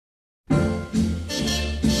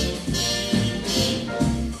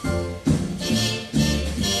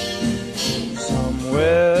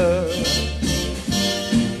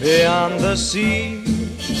beyond the sea,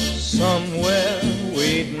 somewhere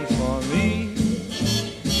waiting for me.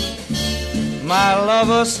 My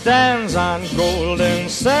lover stands on golden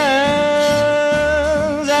sands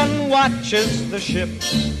and watches the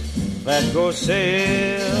ships that go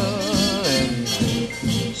sailing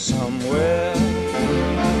somewhere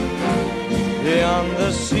beyond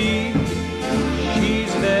the sea.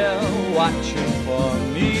 She's there watching for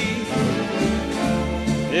me.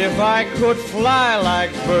 If I could fly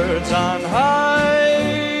like birds on high,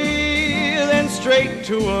 then straight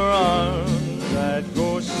to her arms I'd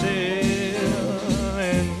go sailing.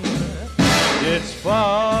 It's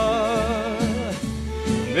far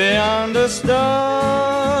beyond a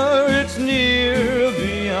star, it's near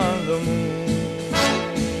beyond the moon.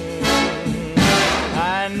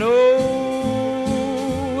 I know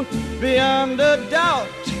beyond a doubt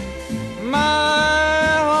my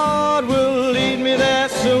heart will lead me there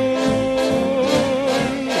soon.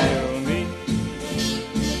 We'll meet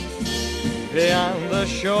beyond the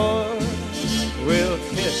shore, we'll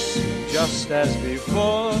kiss just as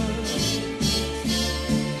before.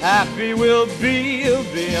 Happy we'll be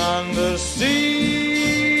beyond the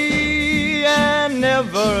sea, and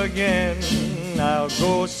never again I'll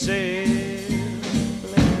go sailing.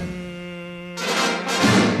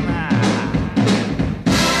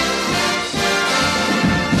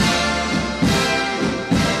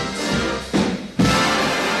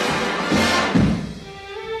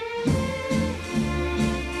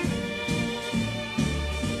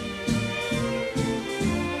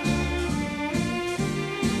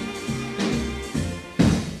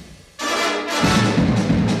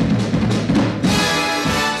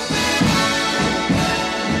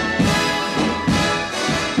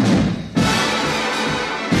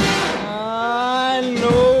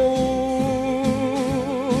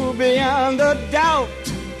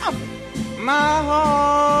 My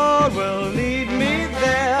heart will lead me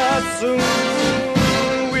there soon.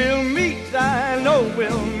 We'll meet, I know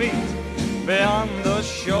we'll meet beyond the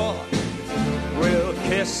shore. We'll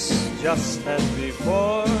kiss just as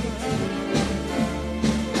before.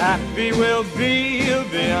 Happy we'll be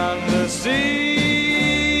beyond the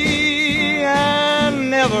sea, and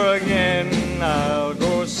never again I'll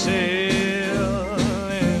go sailing.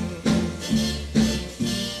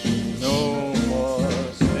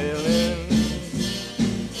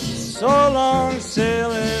 So long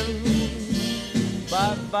sailing,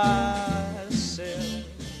 bye-bye sailing.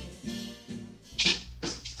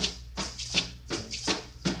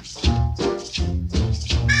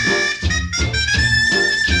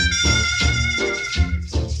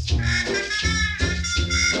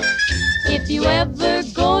 If you ever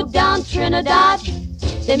go down Trinidad,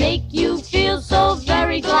 they make you feel so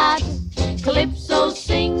very glad. Calypso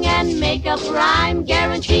sing and make up rhyme,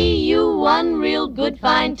 guarantee you one real good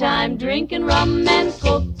fine time. Drinking rum and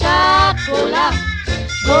Coca-Cola,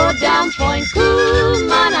 go down Point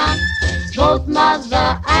Cumana, both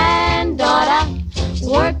mother and daughter,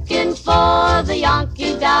 working for the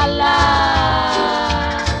Yankee dollar.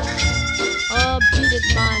 Oh, beat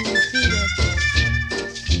it, man, beat it.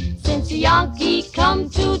 Since the Yankee come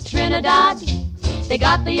to Trinidad, they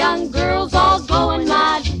got the young girls all going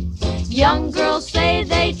mad. Young girls say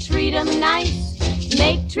they treat 'em nice,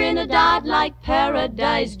 make Trinidad like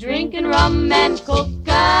paradise. Drinking rum and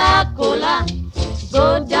Coca-Cola,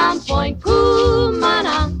 go down Point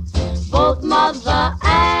Cumana, both mother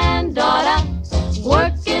and daughter,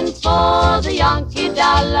 working for the Yankee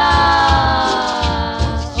dollar.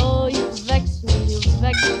 Oh, you vex me, you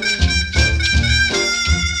vex me.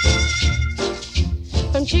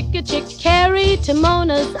 From Chickahominy to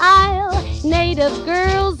Mona's Isle, native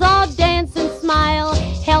girls all dance and smile.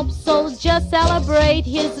 Help soldier celebrate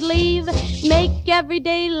his leave, make every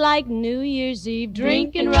day like New Year's Eve.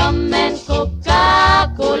 Drinking rum and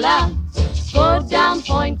Coca-Cola, go down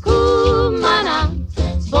Point Cumana,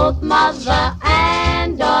 both mother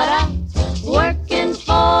and daughter, working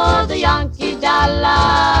for the Yankee dollar.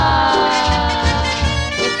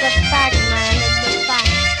 It's a fact, man, it's a fact.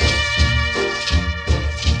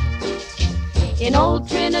 In old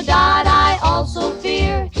Trinidad I also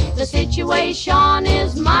fear the situation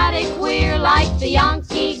is mighty queer. Like the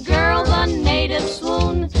Yankee girl, the native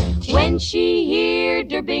swoon when she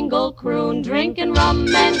heard her bingle croon. Drinking rum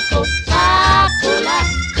and Coca-Cola,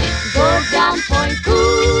 go down Point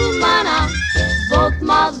Cumana, both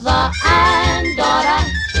mother and daughter,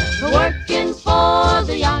 working for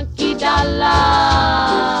the Yankee dollar.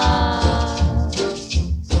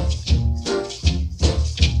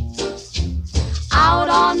 Out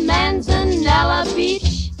on Manzanella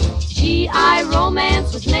Beach, GI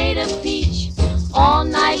romance with native peach. All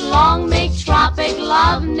night long make tropic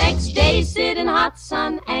love. Next day sit in hot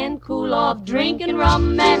sun and cool off, drinking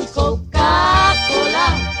rum and Coca-Cola.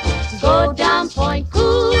 Go down Point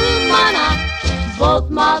Cumana, both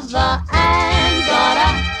mother and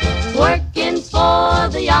daughter, working for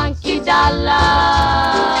the Yankee dollar.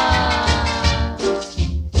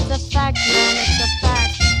 It's a fact, man, it's a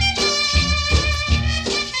fact.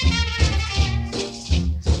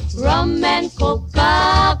 Rum and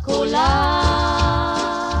Coca-Cola.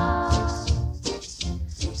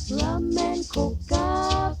 Rum and Coca-Cola.